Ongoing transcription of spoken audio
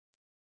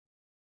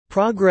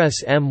Progress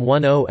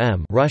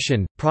M-10M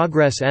Russian,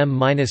 Progress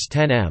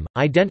M-10M,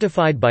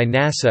 identified by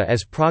NASA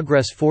as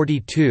Progress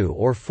 42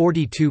 or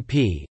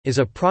 42P, is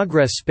a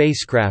Progress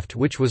spacecraft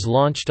which was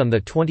launched on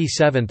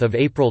 27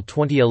 April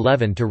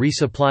 2011 to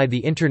resupply the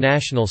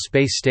International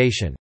Space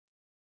Station.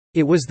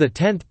 It was the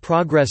 10th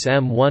Progress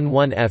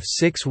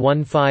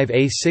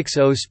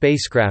M11F615A60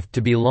 spacecraft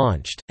to be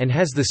launched, and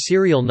has the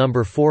serial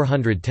number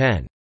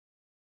 410.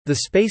 The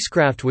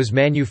spacecraft was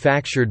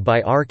manufactured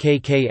by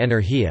RKK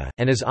Energia,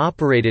 and is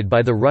operated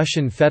by the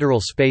Russian Federal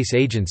Space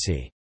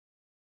Agency.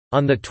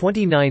 On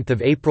 29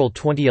 April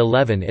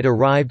 2011 it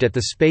arrived at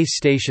the space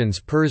station's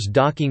PERS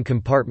docking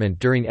compartment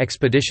during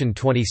Expedition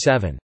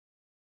 27.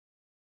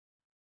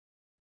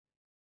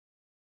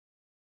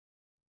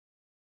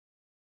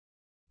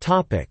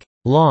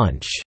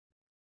 Launch.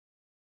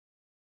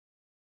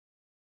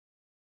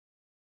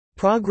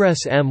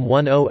 Progress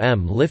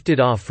M-10M lifted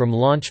off from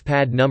Launch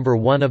Pad No.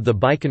 1 of the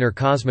Baikonur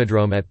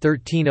Cosmodrome at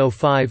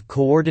 13:05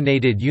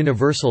 Coordinated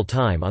Universal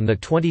Time on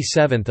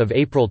 27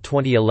 April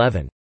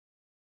 2011.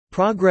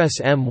 Progress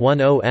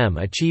M-10M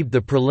achieved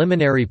the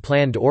preliminary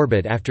planned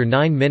orbit after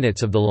 9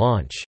 minutes of the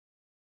launch.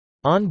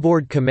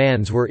 Onboard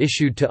commands were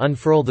issued to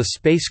unfurl the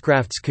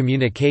spacecraft's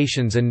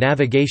communications and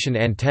navigation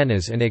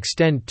antennas and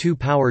extend 2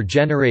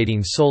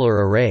 power-generating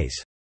solar arrays.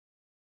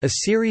 A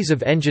series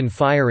of engine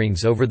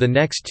firings over the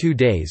next 2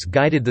 days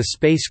guided the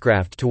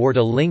spacecraft toward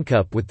a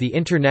link-up with the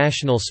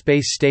International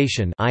Space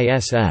Station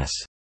 (ISS).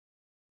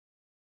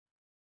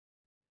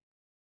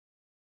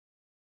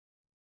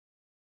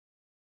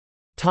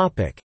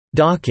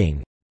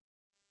 Docking.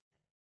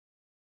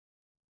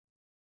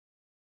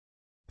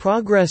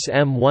 Progress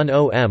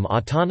M-10M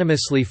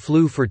autonomously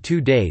flew for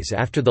 2 days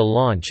after the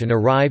launch and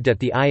arrived at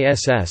the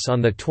ISS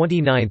on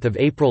 29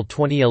 April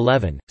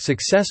 2011,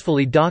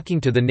 successfully docking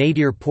to the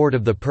nadir port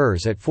of the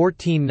PERS at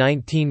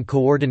 14:19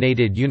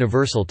 Coordinated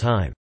Universal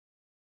Time.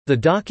 The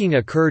docking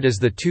occurred as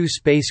the 2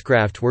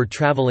 spacecraft were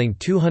traveling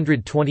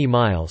 220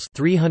 miles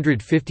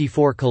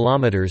 (354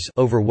 kilometers)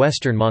 over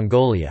western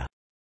Mongolia.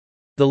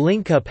 The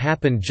link-up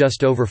happened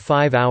just over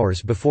 5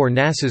 hours before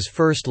NASA's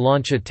first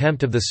launch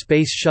attempt of the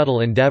Space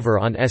Shuttle Endeavour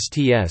on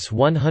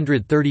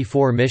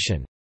STS-134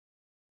 mission.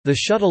 The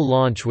shuttle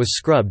launch was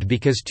scrubbed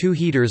because 2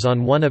 heaters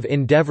on one of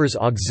Endeavour's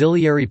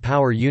auxiliary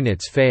power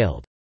units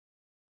failed.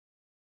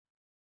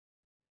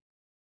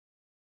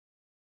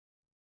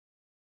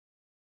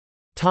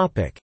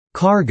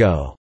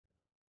 Cargo.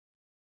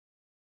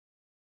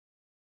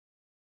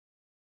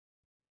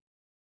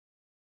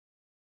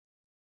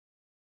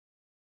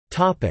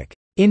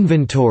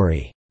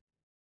 Inventory.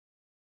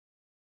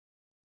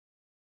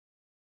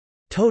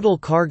 Total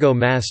cargo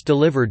mass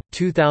delivered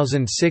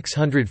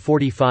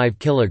 2,645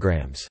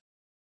 kilograms.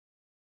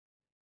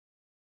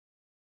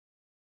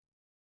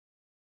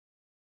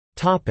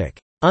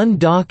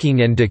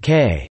 Undocking and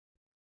decay.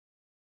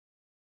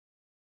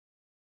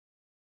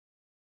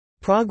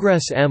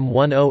 Progress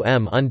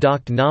M-10M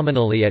undocked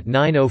nominally at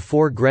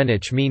 9:04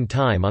 Greenwich Mean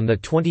Time on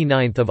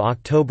 29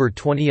 October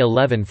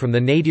 2011 from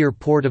the nadir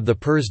port of the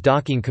PERS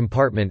docking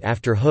compartment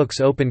after hooks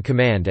open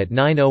command at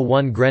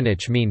 9:01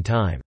 Greenwich Mean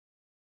Time.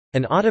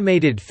 An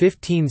automated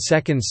 15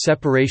 seconds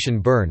separation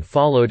burn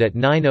followed at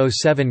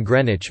 9:07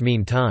 Greenwich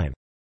Mean Time.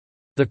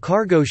 The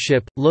cargo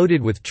ship,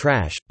 loaded with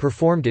trash,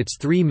 performed its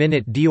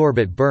 3-minute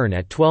deorbit burn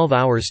at 12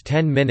 hours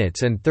 10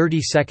 minutes and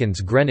 30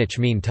 seconds Greenwich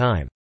Mean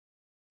Time.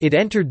 It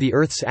entered the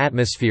Earth's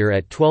atmosphere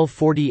at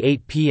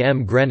 12:48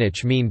 p.m.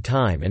 Greenwich Mean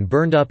Time and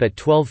burned up at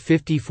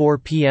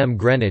 12:54 p.m.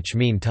 Greenwich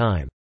Mean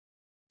Time.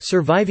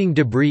 Surviving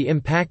debris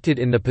impacted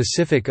in the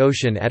Pacific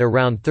Ocean at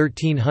around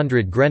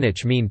 1300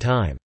 Greenwich Mean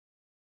Time.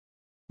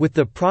 With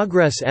the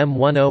Progress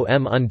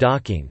M-10M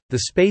undocking, the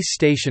space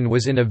station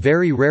was in a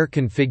very rare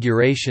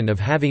configuration of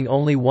having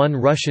only one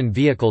Russian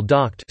vehicle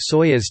docked,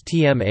 Soyuz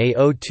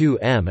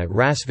TMA-02M at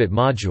Rassvet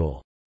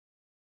Module.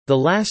 The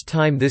last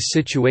time this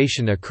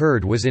situation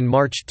occurred was in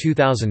March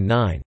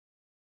 2009.